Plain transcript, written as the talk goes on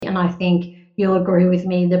and I think you'll agree with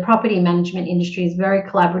me, the property management industry is very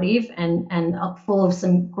collaborative and full of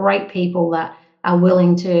some great people that are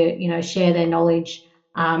willing to, share their knowledge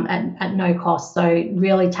at no cost. So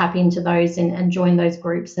really tap into those and join those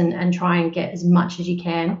groups and try and get as much as you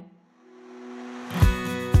can.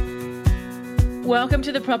 Welcome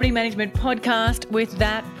to the Property Management Podcast with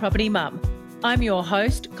That Property Mum. I'm your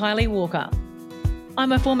host, Kylie Walker.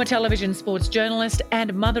 I'm a former television sports journalist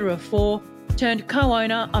and mother of four, turned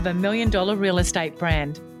co-owner of $1 million real estate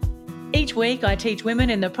brand. Each week, I teach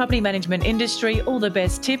women in the property management industry all the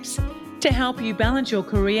best tips to help you balance your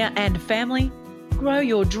career and family, grow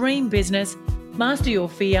your dream business, master your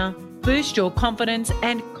fear, boost your confidence,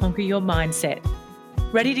 and conquer your mindset.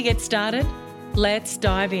 Ready to get started? Let's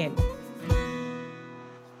dive in.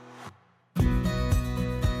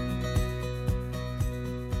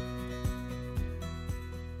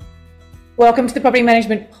 Welcome to the Property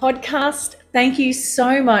Management Podcast. Thank you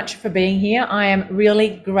so much for being here. I am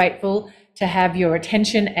really grateful to have your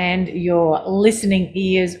attention and your listening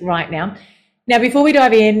ears right now. Now, before we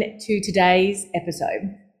dive into today's episode,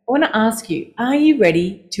 I want to ask you, are you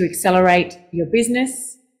ready to accelerate your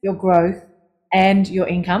business, your growth, and your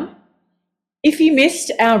income? If you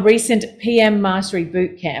missed our recent PM Mastery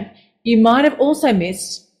Bootcamp, you might have also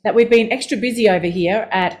missed that we've been extra busy over here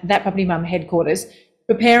at That Property Mum headquarters,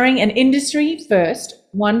 preparing an industry-first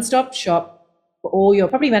one-stop shop for all your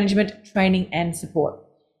property management training and support.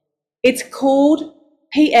 It's called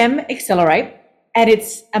PM Accelerate, and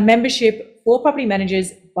it's a membership for property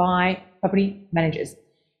managers by property managers.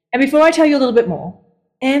 And before I tell you a little bit more,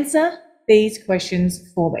 answer these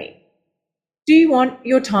questions for me. Do you want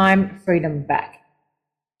your time freedom back?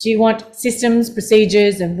 Do you want systems,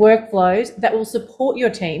 procedures, and workflows that will support your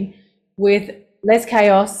team with less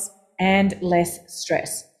chaos and less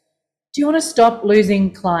stress? Do you want to stop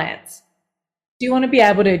losing clients? Do you want to be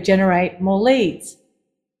able to generate more leads?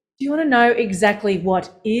 Do you want to know exactly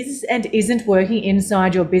what is and isn't working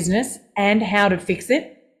inside your business and how to fix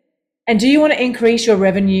it? And do you want to increase your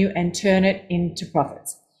revenue and turn it into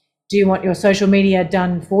profits? Do you want your social media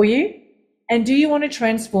done for you? And do you want to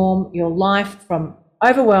transform your life from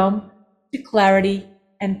overwhelm to clarity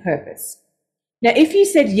and purpose? Now, if you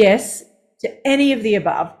said yes to any of the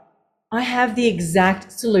above, I have the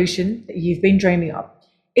exact solution that you've been dreaming of.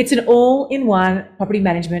 It's an all-in-one property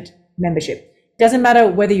management membership. Doesn't matter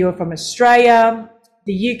whether you're from Australia,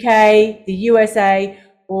 the UK, the USA,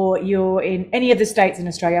 or you're in any of the states in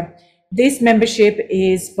Australia. This membership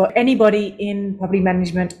is for anybody in property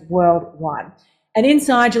management worldwide. And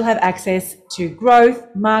inside you'll have access to growth,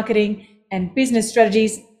 marketing, and business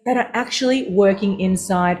strategies that are actually working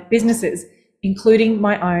inside businesses, including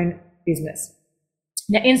my own business.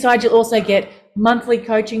 Now, inside you'll also get monthly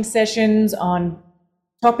coaching sessions on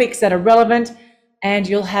topics that are relevant, and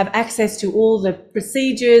you'll have access to all the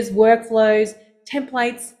procedures, workflows,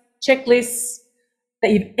 templates, checklists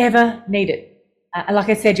that you've ever needed. Like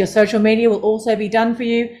I said, your social media will also be done for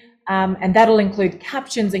you, and that'll include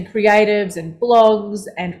captions and creatives and blogs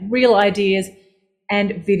and real ideas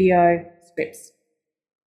and video scripts.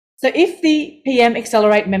 So if the PM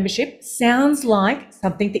Accelerate membership sounds like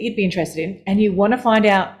something that you'd be interested in and you want to find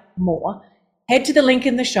out more, head to the link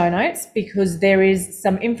in the show notes, because there is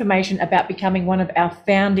some information about becoming one of our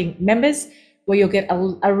founding members where you'll get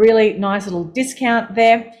a really nice little discount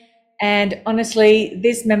there. And honestly,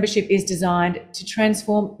 this membership is designed to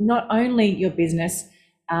transform not only your business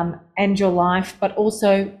and your life, but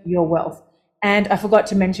also your wealth. And I forgot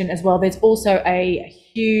to mention as well, there's also a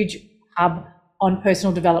huge hub on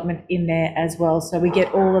personal development in there as well. So we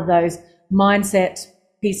get all of those mindset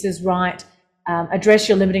pieces right, address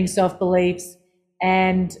your limiting self-beliefs,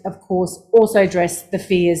 and of course, also address the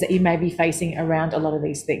fears that you may be facing around a lot of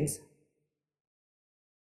these things.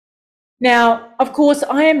 Now, of course,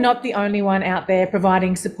 I am not the only one out there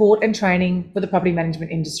providing support and training for the property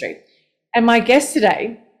management industry. And my guest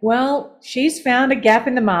today, well, she's found a gap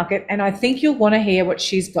in the market, and I think you'll want to hear what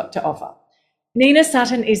she's got to offer. Nina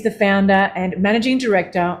Sutton is the founder and managing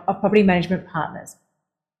director of Property Management Partners,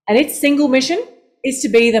 and its single mission is to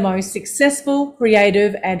be the most successful,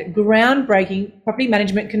 creative, and groundbreaking property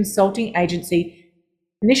management consulting agency,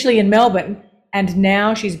 initially in Melbourne, and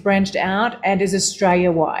now she's branched out and is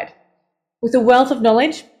Australia-wide. With a wealth of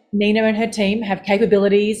knowledge, Nina and her team have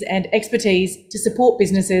capabilities and expertise to support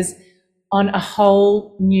businesses on a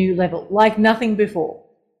whole new level, like nothing before.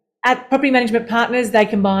 At Property Management Partners, they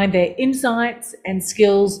combine their insights and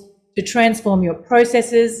skills to transform your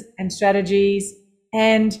processes and strategies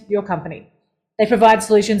and your company. They provide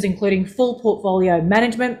solutions including full portfolio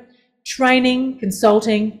management, training,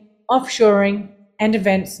 consulting, offshoring, and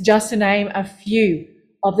events, just to name a few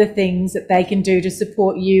of the things that they can do to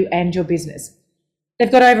support you and your business.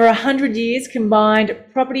 They've got over 100 years combined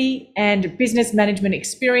property and business management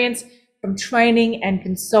experience, from training and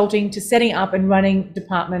consulting to setting up and running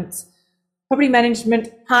departments. Property management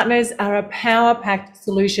partners are a power-packed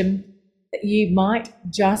solution that you might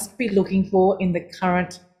just be looking for in the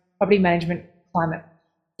current property management climate.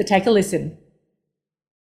 So take a listen.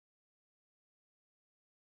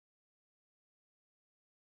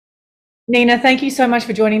 Nina, thank you so much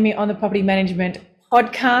for joining me on the Property Management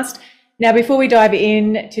Podcast. Now, before we dive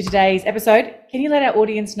in to today's episode, can you let our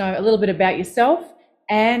audience know a little bit about yourself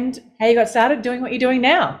and how you got started doing what you're doing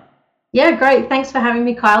now? Yeah, great. Thanks for having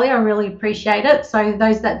me, Kylie. I really appreciate it. So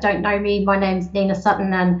those that don't know me, my name's Nina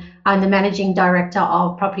Sutton and I'm the Managing Director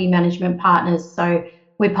of Property Management Partners. So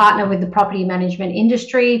we partner with the property management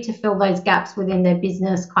industry to fill those gaps within their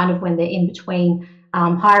business, kind of when they're in between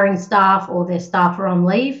hiring staff or their staff are on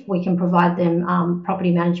leave. We can provide them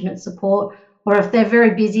property management support. Or if they're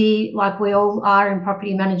very busy, like we all are in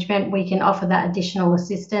property management, we can offer that additional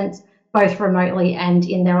assistance, both remotely and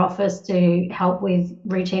in their office, to help with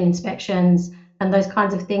routine inspections and those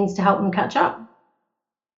kinds of things to help them catch up.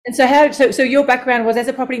 And so your background was as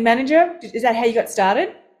a property manager? Is that how you got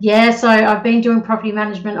started? Yeah, so I've been doing property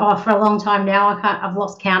management for a long time now. I've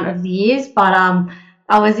lost count of the years, but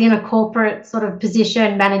I was in a corporate sort of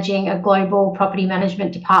position managing a global property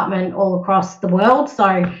management department all across the world.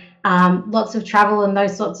 So lots of travel and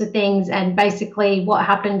those sorts of things. And basically what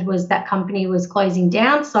happened was that company was closing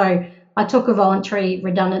down. So I took a voluntary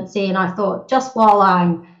redundancy, and I thought, just while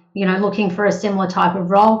I'm, looking for a similar type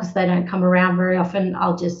of role, because they don't come around very often,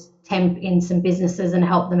 I'll just temp in some businesses and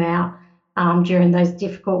help them out during those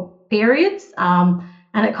difficult periods.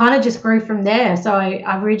 And it kind of just grew from there. So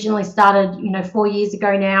I originally started, 4 years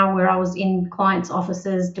ago now, where I was in clients'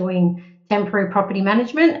 offices doing temporary property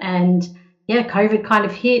management, and yeah, COVID kind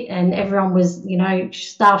of hit and everyone was,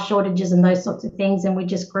 staff shortages and those sorts of things. And we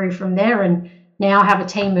just grew from there, and now have a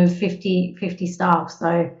team of 50 staff.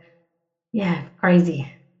 So yeah,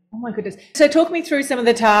 crazy. Oh my goodness. So talk me through some of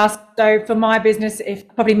the tasks. So for my business, if a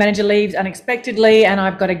property manager leaves unexpectedly and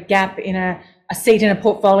I've got a gap in a seat in a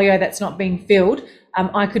portfolio that's not being filled,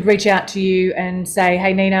 I could reach out to you and say,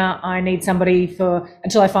 hey, Nina, I need somebody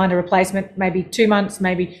until I find a replacement, maybe 2 months,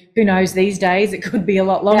 maybe, who knows, these days, it could be a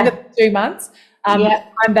lot longer than 2 months.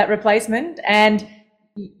 I'm that replacement. And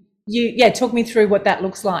talk me through what that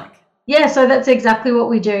looks like. Yeah, so that's exactly what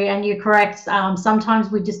we do, and you're correct.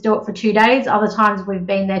 Sometimes we just do it for 2 days. Other times we've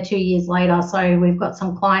been there 2 years later. So we've got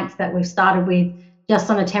some clients that we've started with just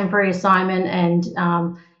on a temporary assignment,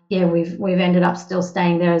 and we've ended up still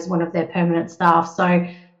staying there as one of their permanent staff. So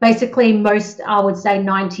basically, I would say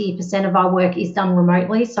 90% of our work is done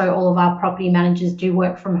remotely. So all of our property managers do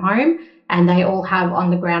work from home, and they all have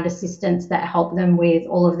on-the-ground assistants that help them with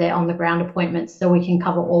all of their on-the-ground appointments, so we can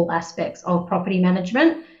cover all aspects of property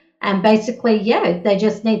management. And basically, they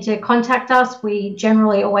just need to contact us. We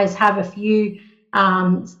generally always have a few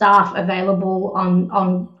staff available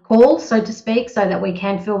on call, so to speak, so that we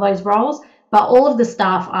can fill those roles. But all of the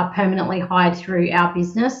staff are permanently hired through our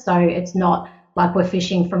business, so it's not like we're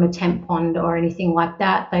fishing from a temp pond or anything like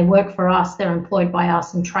that. They work for us, they're employed by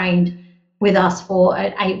us and trained with us for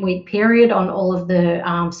an 8-week period on all of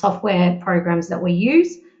the software programs that we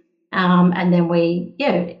use. And then we,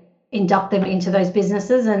 induct them into those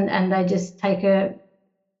businesses, and they just take a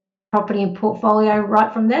property portfolio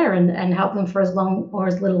right from there and help them for as long or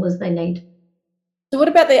as little as they need. So what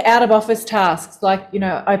about the out of office tasks, like,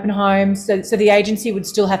 open homes? So the agency would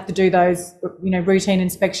still have to do those, routine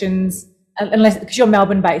inspections, unless, because you're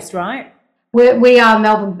Melbourne based, right? We are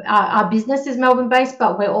Melbourne, our business is Melbourne based,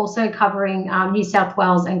 but we're also covering New South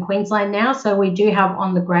Wales and Queensland now. So we do have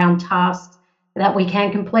on the ground tasks that we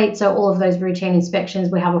can complete. So all of those routine inspections,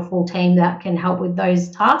 we have a full team that can help with those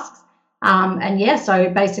tasks. So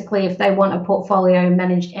basically, if they want a portfolio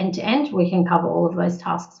managed end to end, we can cover all of those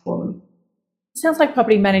tasks for them. Sounds like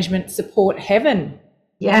property management support heaven.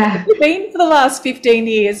 Yeah. Have you been for the last 15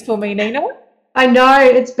 years for me, Nina? I know,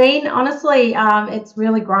 it's been, honestly, it's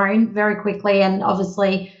really grown very quickly, and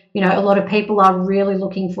obviously, a lot of people are really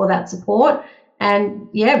looking for that support. And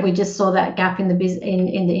we just saw that gap in the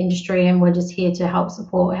in the industry, and we're just here to help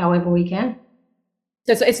support however we can.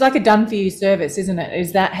 So it's like a done for you service, isn't it?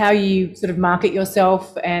 Is that how you sort of market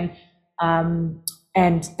yourself, and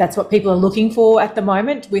that's what people are looking for at the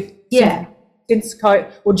moment since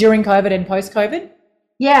COVID, or during COVID and post COVID?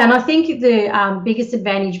 Yeah, and I think the biggest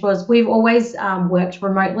advantage was we've always worked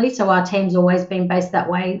remotely, so our team's always been based that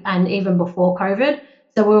way, and even before COVID.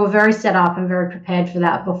 So we were very set up and very prepared for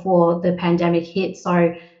that before the pandemic hit.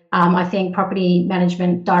 So I think property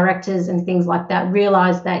management directors and things like that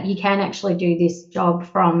realize that you can actually do this job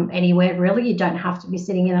from anywhere, really. You don't have to be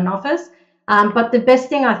sitting in an office. But the best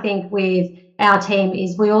thing I think with our team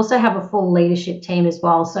is we also have a full leadership team as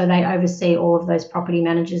well. So they oversee all of those property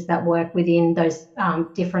managers that work within those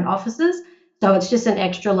different offices. So it's just an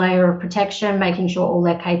extra layer of protection, making sure all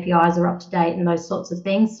their KPIs are up to date and those sorts of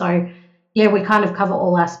things. So yeah, we kind of cover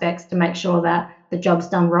all aspects to make sure that the job's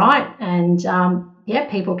done right. And yeah,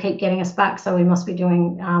 people keep getting us back. So we must be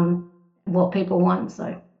doing what people want.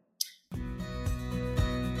 So.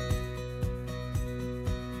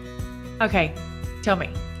 Okay, tell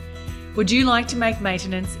me, would you like to make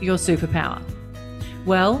maintenance your superpower?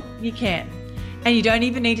 Well, you can. And you don't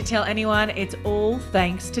even need to tell anyone, it's all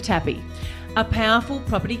thanks to Tappy, a powerful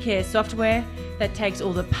property care software that takes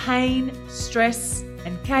all the pain, stress,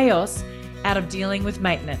 and chaos out of dealing with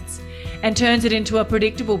maintenance and turns it into a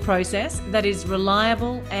predictable process that is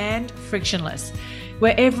reliable and frictionless,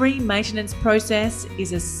 where every maintenance process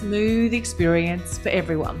is a smooth experience for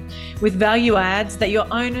everyone, with value adds that your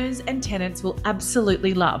owners and tenants will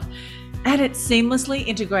absolutely love. And it seamlessly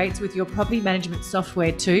integrates with your property management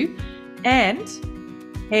software too. And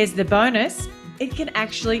here's the bonus, it can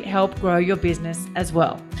actually help grow your business as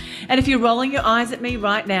well. And if you're rolling your eyes at me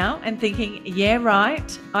right now and thinking, yeah,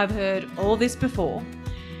 right, I've heard all this before,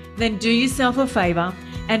 then do yourself a favour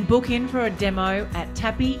and book in for a demo at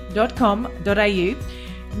tappy.com.au.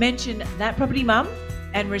 Mention That Property Mum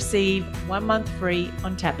and receive 1 month free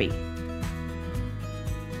on Tappy.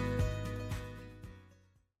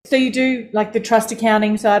 So you do like the trust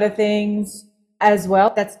accounting side of things as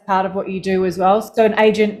well. That's part of what you do as well. So an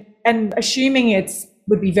agent, and assuming it's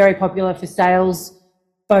would be very popular for sales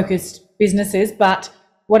focused businesses, but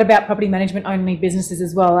what about property management only businesses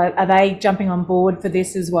as well? Are they jumping on board for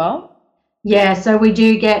this as well? Yeah, so we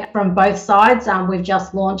do get from both sides. We've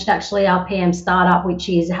just launched actually our PM startup, which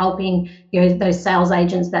is helping those sales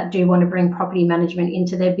agents that do want to bring property management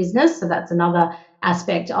into their business. So that's another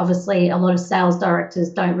aspect. Obviously, a lot of sales directors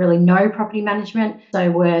don't really know property management, so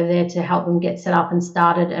we're there to help them get set up and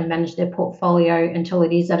started and manage their portfolio until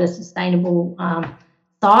it is at a sustainable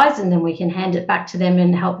size, and then we can hand it back to them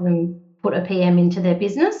and help them put a PM into their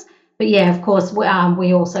business. But yeah, of course,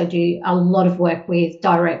 we also do a lot of work with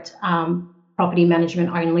direct property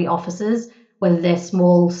management only offices, whether they're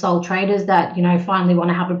small sole traders that finally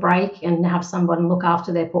want to have a break and have someone look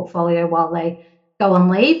after their portfolio while they go on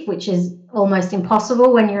leave, which is almost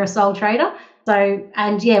impossible when you're a sole trader. So,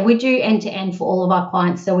 and yeah, we do end to end for all of our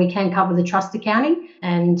clients, so we can cover the trust accounting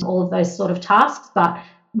and all of those sort of tasks, but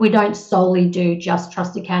we don't solely do just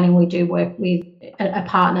trust accounting. We do work with a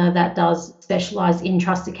partner that does specialize in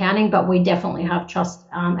trust accounting, but we definitely have trust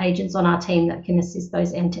agents on our team that can assist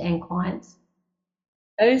those end-to-end clients.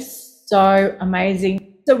 That is so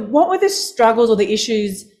amazing. So what were the struggles or the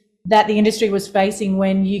issues that the industry was facing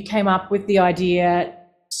when you came up with the idea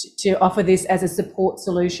to offer this as a support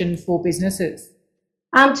solution for businesses?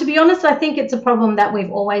 To be honest, I think it's a problem that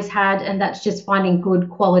we've always had, and that's just finding good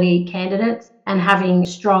quality candidates and having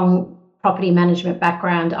strong property management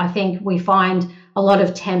background. I think we find a lot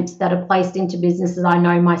of temps that are placed into businesses. I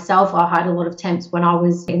know myself, I hired a lot of temps when I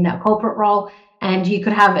was in that corporate role, and you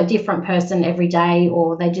could have a different person every day,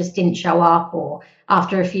 or they just didn't show up, or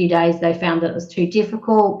after a few days they found that it was too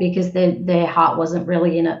difficult because their heart wasn't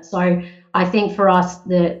really in it. So I think for us,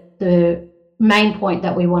 the main point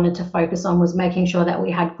that we wanted to focus on was making sure that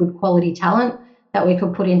we had good quality talent that we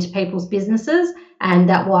could put into people's businesses, and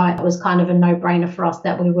that why it was kind of a no-brainer for us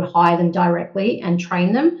that we would hire them directly and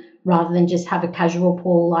train them rather than just have a casual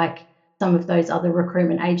pool like some of those other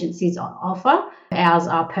recruitment agencies offer. Ours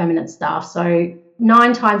are permanent staff, so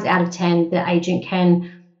 9 times out of 10 the agent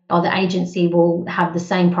can, or the agency will have the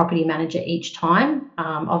same property manager each time.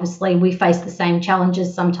 Obviously, we face the same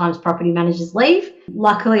challenges. Sometimes property managers leave.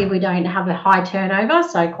 Luckily, we don't have a high turnover,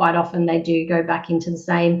 so quite often they do go back into the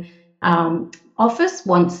same office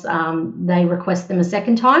once they request them a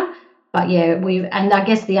second time. But yeah, and I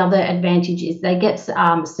guess the other advantage is they get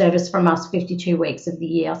service from us 52 weeks of the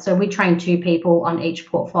year. So we train 2 people on each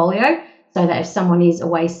portfolio, so that if someone is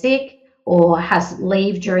away sick or has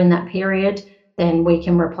leave during that period, then we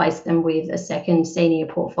can replace them with a second senior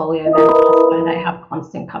portfolio manager, so they have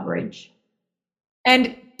constant coverage.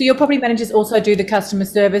 And do your property managers also do the customer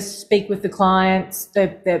service, speak with the clients,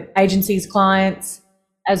 the agency's clients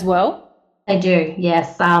as well? They do,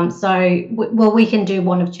 yes. So we can do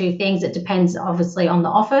one of 2 things. It depends obviously on the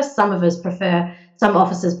office. Some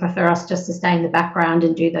offices prefer us just to stay in the background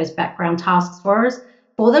and do those background tasks for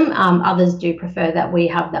them. Others do prefer that we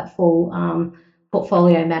have that full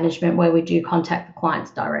portfolio management where we do contact the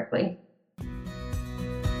clients directly.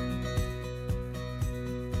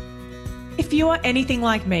 If you are anything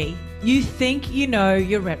like me, you think you know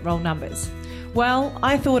your rent roll numbers. Well,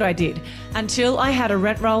 I thought I did until I had a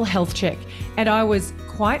rent roll health check, and I was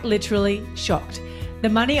quite literally shocked. The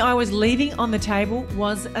money I was leaving on the table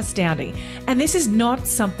was astounding, and this is not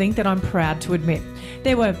something that I'm proud to admit.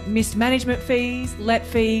 There were missed management fees, let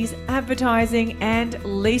fees, advertising, and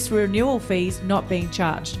lease renewal fees not being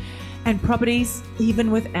charged, and properties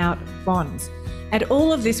even without bonds. And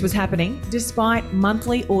all of this was happening despite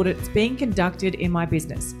monthly audits being conducted in my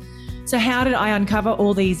business. So how did I uncover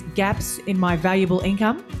all these gaps in my valuable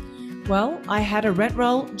income? Well, I had a rent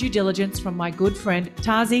roll due diligence from my good friend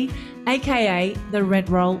Tazi, aka the Rent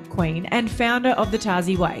Roll Queen and founder of the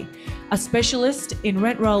Tazi Way, a specialist in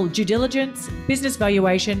rent roll due diligence, business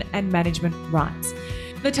valuation and management rights.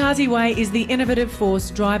 The Tazi Way is the innovative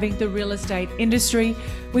force driving the real estate industry.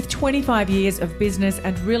 With 25 years of business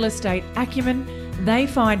and real estate acumen, they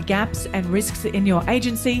find gaps and risks in your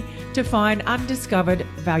agency to find undiscovered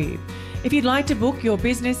value. If you'd like to book your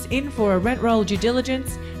business in for a rent roll due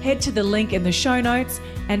diligence, head to the link in the show notes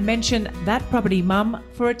and mention That Property Mum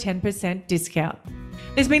for a 10% discount.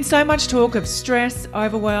 There's been so much talk of stress,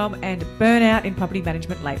 overwhelm and burnout in property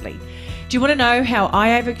management lately. Do you want to know how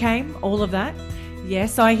I overcame all of that?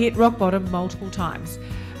 Yes, I hit rock bottom multiple times,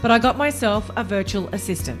 but I got myself a virtual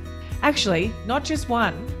assistant. Actually, not just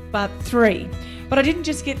one, but 3. But I didn't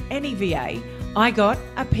just get any VA, I got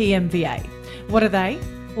a PMVA. What are they?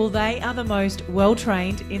 Well, they are the most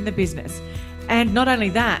well-trained in the business. And not only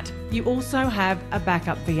that, you also have a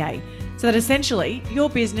backup VA, so that essentially your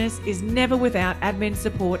business is never without admin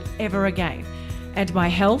support ever again. And my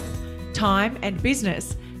health, time and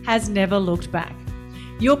business has never looked back.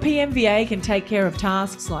 Your PMVA can take care of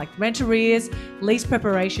tasks like rent arrears, lease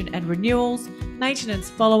preparation and renewals, maintenance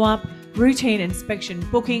follow-up, routine inspection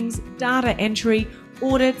bookings, data entry,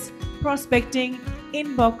 audits, prospecting,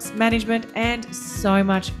 inbox management, and so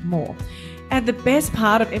much more. And the best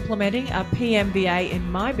part of implementing a PMVA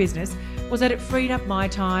in my business was that it freed up my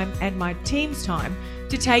time and my team's time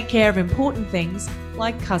to take care of important things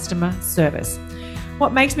like customer service.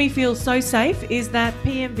 What makes me feel so safe is that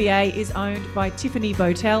PMVA is owned by Tiffany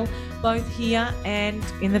Botel, both here and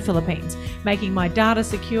in the Philippines, making my data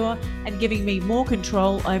secure and giving me more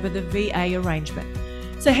control over the VA arrangement.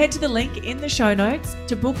 So head to the link in the show notes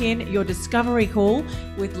to book in your discovery call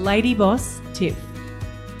with Lady Boss Tiff.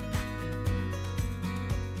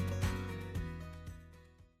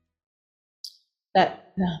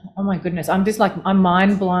 Oh my goodness, I'm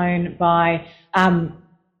mind blown by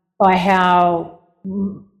how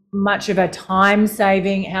much of a time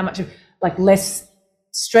saving, how much of less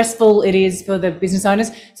stressful it is for the business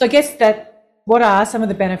owners. So I guess what are some of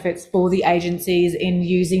the benefits for the agencies in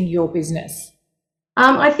using your business?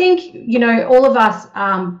 I think, all of us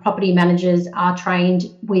property managers are trained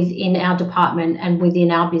within our department and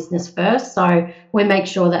within our business first. So we make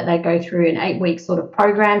sure that they go through an 8-week sort of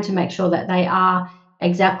program to make sure that they are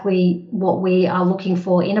exactly what we are looking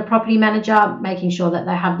for in a property manager, making sure that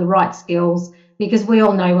they have the right skills, because we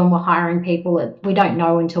all know when we're hiring people, we don't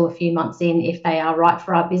know until a few months in if they are right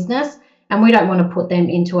for our business. And we don't want to put them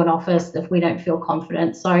into an office if we don't feel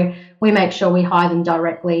confident. So we make sure we hire them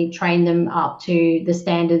directly, train them up to the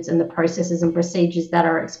standards and the processes and procedures that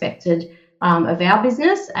are expected of our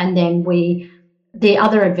business. And then the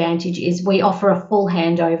other advantage is we offer a full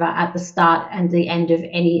handover at the start and the end of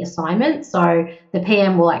any assignment. So the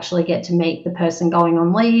PM will actually get to meet the person going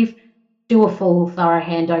on leave, do a full thorough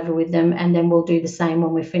handover with them, and then we'll do the same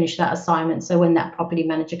when we finish that assignment. So when that property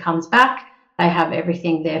manager comes back, they have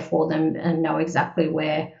everything there for them and know exactly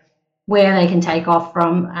where they can take off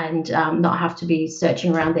from, and not have to be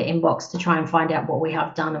searching around their inbox to try and find out what we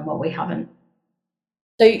have done and what we haven't.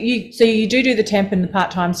 So you do the temp and the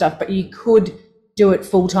part-time stuff, but you could do it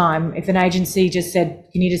full-time if an agency just said,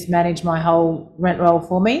 can you just manage my whole rent roll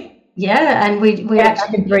for me? Yeah, and we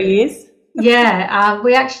actually in 3 years. Yeah,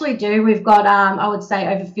 we actually do. We've got I would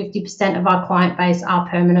say over 50% of our client base are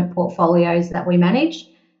permanent portfolios that we manage.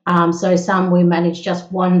 So some we manage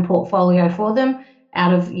just one portfolio for them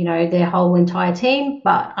out of their whole entire team,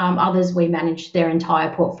 but others we manage their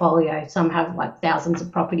entire portfolio. Some have thousands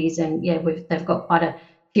of properties, and they've got quite a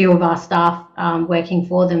few of our staff working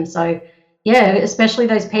for them. So especially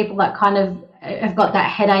those people that kind of have got that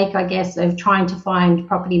headache, I guess, of trying to find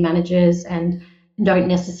property managers and don't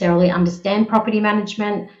necessarily understand property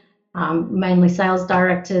management. Mainly sales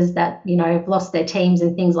directors that have lost their teams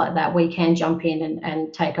and things like that, we can jump in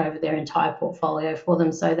and take over their entire portfolio for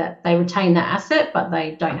them so that they retain that asset, but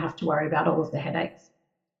they don't have to worry about all of the headaches.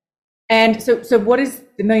 And so what is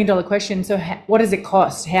the $1 million question? So what does it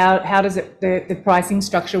cost? How does the pricing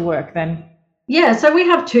structure work then? Yeah, so we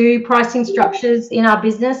have two pricing structures in our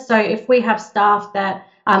business. So if we have staff that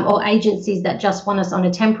or agencies that just want us on a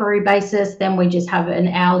temporary basis, then we just have an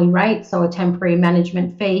hourly rate, so a temporary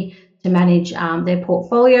management fee to manage their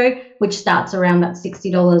portfolio, which starts around that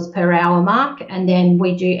 $60 per hour mark. And then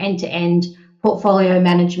we do end-to-end portfolio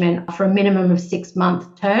management for a minimum of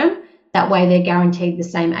 6-month term. That way they're guaranteed the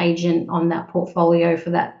same agent on that portfolio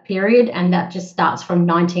for that period, and that just starts from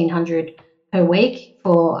 $1,900 per week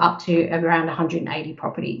for up to around 180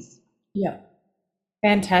 properties. Yeah.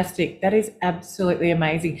 Fantastic. That is absolutely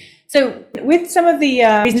amazing. So with some of the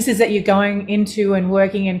businesses that you're going into and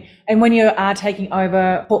working in, and when you are taking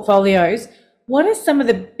over portfolios, what are some of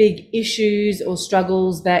the big issues or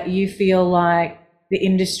struggles that you feel like the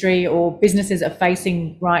industry or businesses are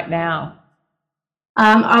facing right now?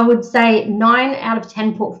 I would say 9 out of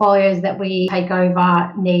 10 portfolios that we take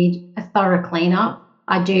over need a thorough cleanup.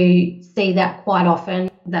 I do see that quite often.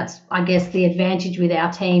 That's, I guess, the advantage with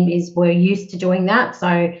our team is we're used to doing that.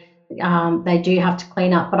 So they do have to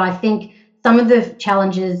clean up. But I think some of the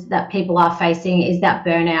challenges that people are facing is that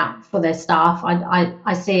burnout for their staff.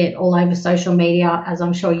 I see it all over social media, as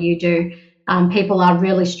I'm sure you do. People are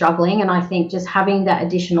really struggling. And I think just having that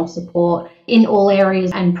additional support in all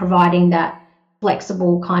areas and providing that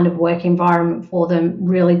flexible kind of work environment for them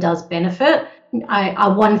really does benefit.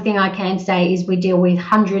 One thing I can say is we deal with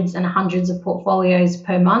hundreds and hundreds of portfolios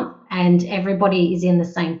per month, and everybody is in the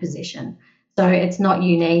same position. So it's not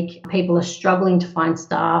unique. People are struggling to find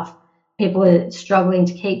staff. People are struggling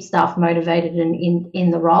to keep staff motivated and in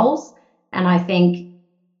the roles. And I think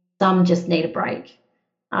some just need a break.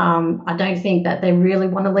 I don't think that they really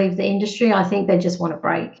want to leave the industry. I think they just want a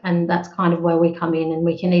break. And that's kind of where we come in, and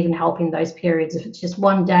we can even help in those periods. If it's just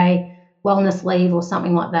one day wellness leave or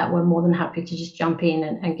something like that, we're more than happy to just jump in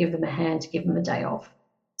and give them a hand to give them a day off.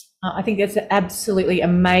 I think that's an absolutely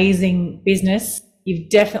amazing business. You've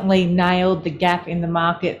definitely nailed the gap in the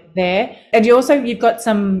market there. And you're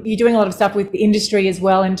doing a lot of stuff with the industry as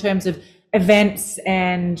well in terms of events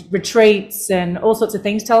and retreats and all sorts of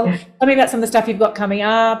things. Tell me about some of the stuff you've got coming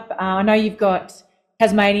up. I know you've got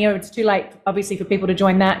Tasmania. It's too late, obviously, for people to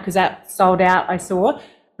join that because that sold out, I saw.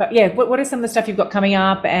 But yeah, what are some of the stuff you've got coming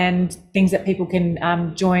up and things that people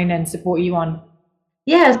can join and support you on?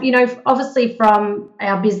 Yeah, obviously from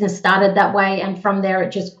our business started that way, and from there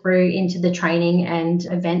it just grew into the training and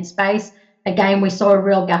event space. Again, we saw a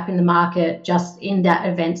real gap in the market just in that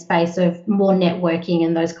event space of more networking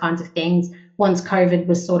and those kinds of things. Once COVID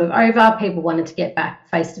was sort of over, people wanted to get back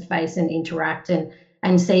face to face and interact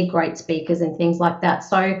and see great speakers and things like that.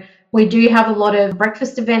 So we do have a lot of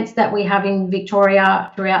breakfast events that we have in Victoria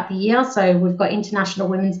throughout the year. So we've got International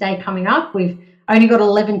Women's Day coming up. We've only got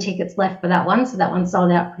 11 tickets left for that one. So that one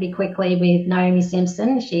sold out pretty quickly with Naomi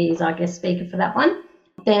Simpson. She's our guest speaker for that one.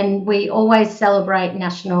 Then we always celebrate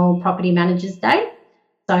National Property Managers Day.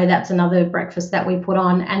 So that's another breakfast that we put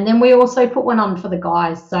on. And then we also put one on for the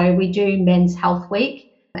guys. So we do Men's Health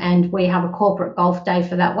Week, and we have a corporate golf day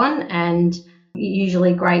for that one. And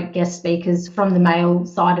usually great guest speakers from the male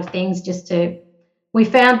side of things. We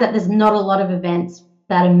found that there's not a lot of events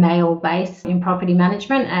that are male based in property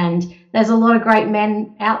management, and there's a lot of great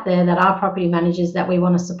men out there that are property managers that we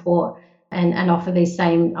want to support and offer these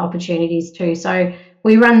same opportunities too. So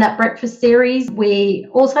we run that breakfast series. We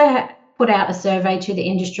also put out a survey to the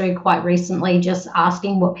industry quite recently, just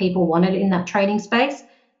asking what people wanted in that training space.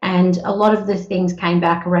 And a lot of the things came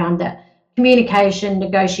back around that communication,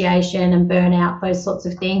 negotiation, and burnout, those sorts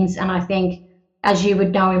of things. And I think, as you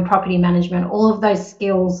would know in property management, all of those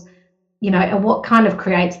skills, are what kind of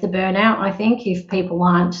creates the burnout, I think, if people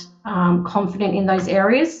aren't confident in those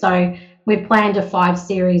areas. So we've planned a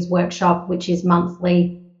 5-series workshop, which is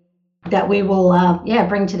monthly, that we will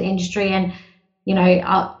bring to the industry. And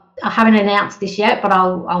I haven't announced this yet, but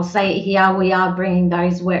I'll say it here, we are bringing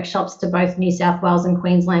those workshops to both New South Wales and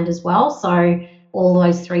Queensland as well. So all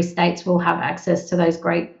those 3 states will have access to those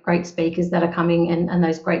great speakers that are coming and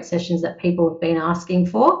those great sessions that people have been asking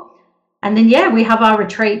for. And then, we have our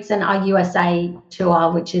retreats and our USA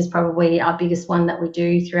tour, which is probably our biggest one that we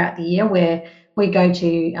do throughout the year, where we go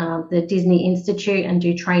to the Disney Institute and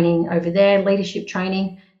do training over there, leadership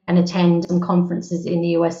training, and attend some conferences in the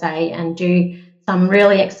USA and do some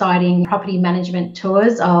really exciting property management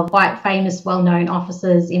tours of quite famous, well-known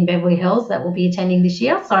offices in Beverly Hills that we'll be attending this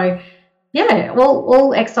year. So,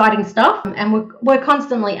 all exciting stuff. And we're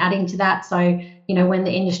constantly adding to that. So, when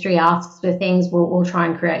the industry asks for things, we'll try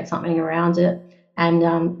and create something around it.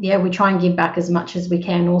 And we try and give back as much as we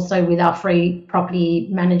can also with our free property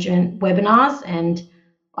management webinars, and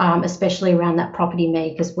especially around that Property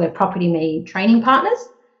Me, because we're Property Me training partners.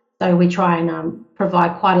 So we try and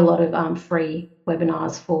provide quite a lot of free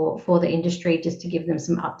webinars for the industry, just to give them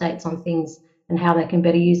some updates on things and how they can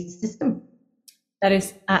better use the system. That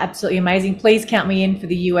is absolutely amazing. Please count me in for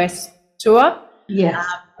the US tour. Yes.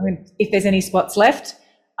 If there's any spots left,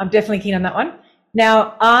 I'm definitely keen on that one.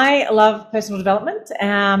 Now, I love personal development,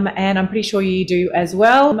 and I'm pretty sure you do as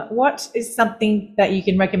well. What is something that you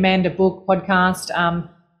can recommend, a book, podcast,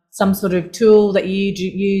 some sort of tool that you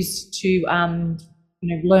use to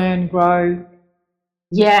learn, grow?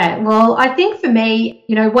 Yeah, well, I think for me,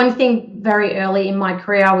 one thing very early in my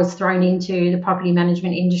career, I was thrown into the property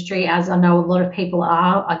management industry, as I know a lot of people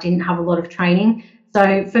are. I didn't have a lot of training.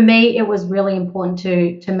 So for me, it was really important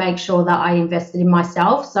to make sure that I invested in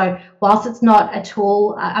myself. So whilst it's not a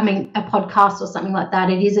tool, a podcast or something like that,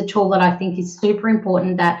 it is a tool that I think is super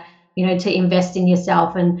important, that, to invest in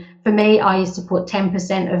yourself. And for me, I used to put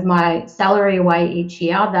 10% of my salary away each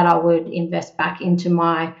year that I would invest back into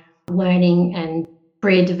my learning and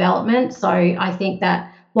career development. So I think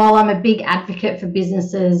that while I'm a big advocate for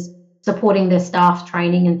businesses supporting their staff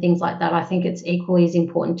training and things like that, I think it's equally as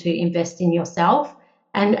important to invest in yourself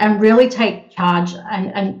and really take charge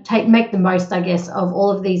and make the most, I guess, of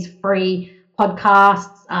all of these free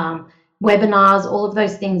podcasts, webinars, all of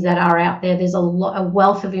those things that are out there. There's a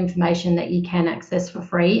wealth of information that you can access for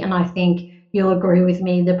free. And I think you'll agree with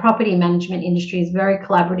me, the property management industry is very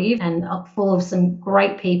collaborative and full of some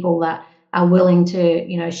great people that are willing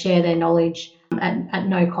to, share their knowledge at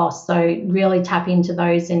no cost. So really tap into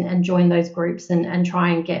those and join those groups and try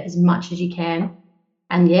and get as much as you can.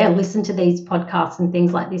 And yeah, listen to these podcasts and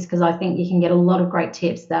things like this, because I think you can get a lot of great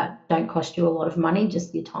tips that don't cost you a lot of money,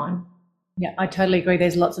 just your time. Yeah, I totally agree.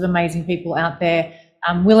 There's lots of amazing people out there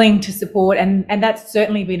willing to support, and that's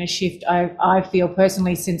certainly been a shift, I feel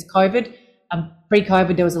personally, since COVID.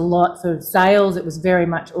 Pre-COVID, there was a lot for sales. It was very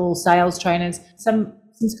much all sales trainers.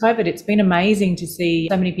 Since COVID, it's been amazing to see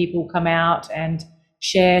so many people come out and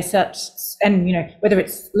share such, and whether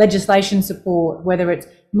it's legislation support, whether it's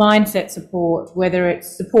mindset support, whether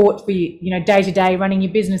it's support for day-to-day running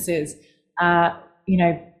your businesses,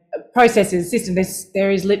 processes, systems.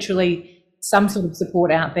 There is literally some sort of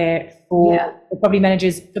support out there for the property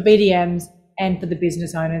managers, for BDMs, and for the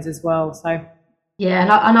business owners as well. So yeah,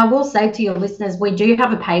 and I will say to your listeners, we do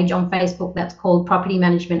have a page on Facebook that's called Property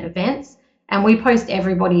Management Events, and we post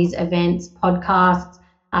everybody's events, podcasts,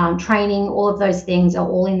 training, all of those things are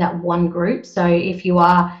all in that one group. So if you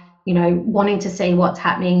are, wanting to see what's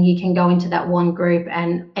happening, you can go into that one group,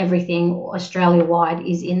 and everything Australia-wide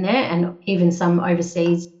is in there, and even some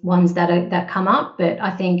overseas ones that come up. But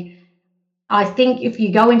I think if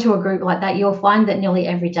you go into a group like that, you'll find that nearly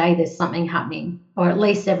every day there's something happening, or at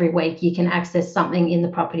least every week you can access something in the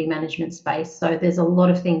property management space. So there's a lot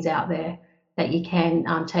of things out there that you can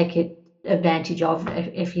take advantage of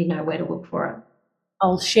if you know where to look for it.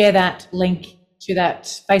 I'll share that link to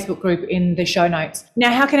that Facebook group in the show notes.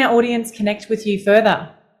 Now, how can our audience connect with you further?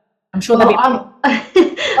 I'm sure they'll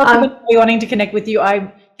be wanting to connect with you.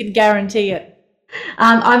 I can guarantee it.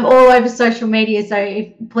 I'm all over social media,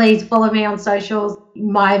 so please follow me on socials.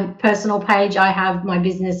 My personal page, I have my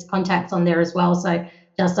business contacts on there as well, so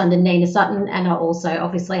just under Nina Sutton. And I also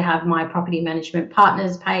obviously have my property management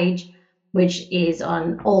partners page, which is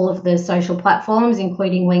on all of the social platforms,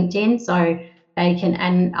 including LinkedIn. So they can,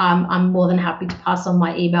 and I'm more than happy to pass on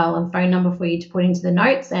my email and phone number for you to put into the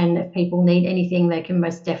notes. And if people need anything, they can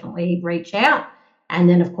most definitely reach out. And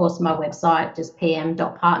then, of course, my website, just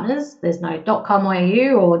pm.partners. There's no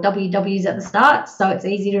 .com.au or ww's at the start, so it's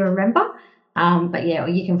easy to remember. But yeah,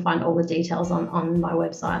 you can find all the details on my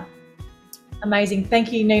website. Amazing.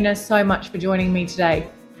 Thank you, Nina, so much for joining me today.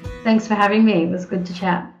 Thanks for having me. It was good to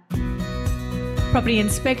chat. Property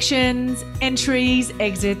inspections, entries,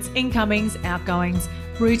 exits, incomings, outgoings,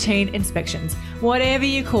 routine inspections, whatever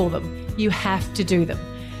you call them, you have to do them.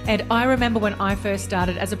 And I remember when I first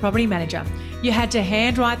started as a property manager, you had to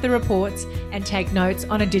handwrite the reports and take notes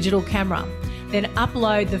on a digital camera, then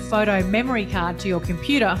upload the photo memory card to your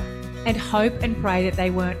computer and hope and pray that they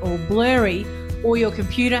weren't all blurry or your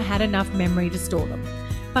computer had enough memory to store them.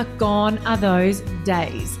 But gone are those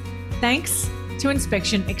days, thanks to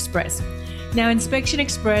Inspection Express. Now, Inspection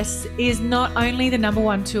Express is not only the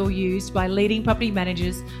 #1 tool used by leading property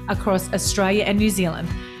managers across Australia and New Zealand,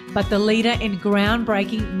 but the leader in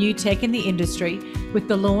groundbreaking new tech in the industry with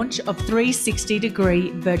the launch of 360-degree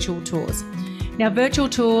virtual tours. Now, virtual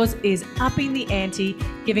tours is upping the ante,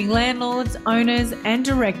 giving landlords, owners and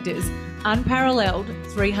directors unparalleled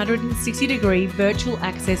 360-degree virtual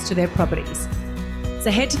access to their properties.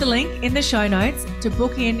 So head to the link in the show notes to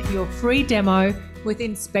book in your free demo with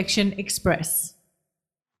Inspection Express.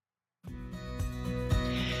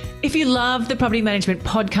 If you love the Property Management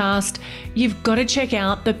Podcast, you've got to check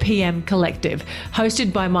out the PM Collective,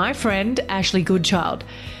 hosted by my friend, Ashley Goodchild.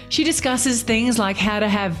 She discusses things like how to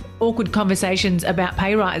have awkward conversations about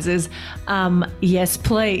pay rises, yes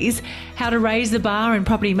please, how to raise the bar in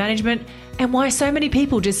property management, and why so many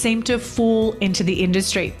people just seem to fall into the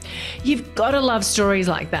industry. You've got to love stories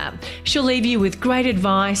like that. She'll leave you with great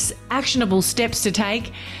advice, actionable steps to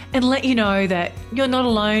take, and let you know that you're not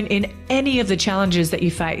alone in any of the challenges that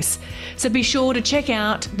you face. So be sure to check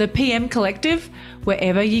out the PM Collective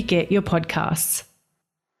wherever you get your podcasts.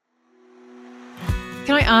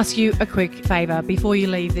 Can I ask you a quick favour before you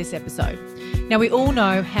leave this episode? Now, we all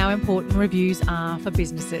know how important reviews are for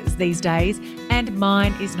businesses these days, and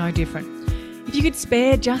mine is no different. If you could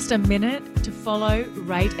spare just a minute to follow,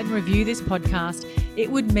 rate and review this podcast, it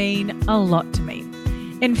would mean a lot to me.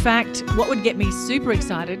 In fact, what would get me super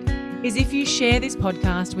excited is if you share this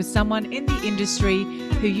podcast with someone in the industry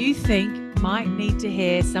who you think might need to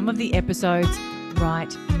hear some of the episodes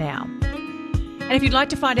right now. And if you'd like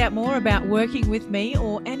to find out more about working with me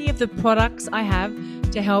or any of the products I have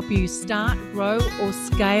to help you start, grow or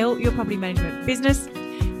scale your property management business,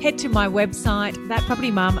 head to my website,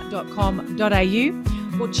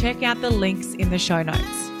 thatpropertymum.com.au, or check out the links in the show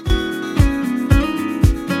notes.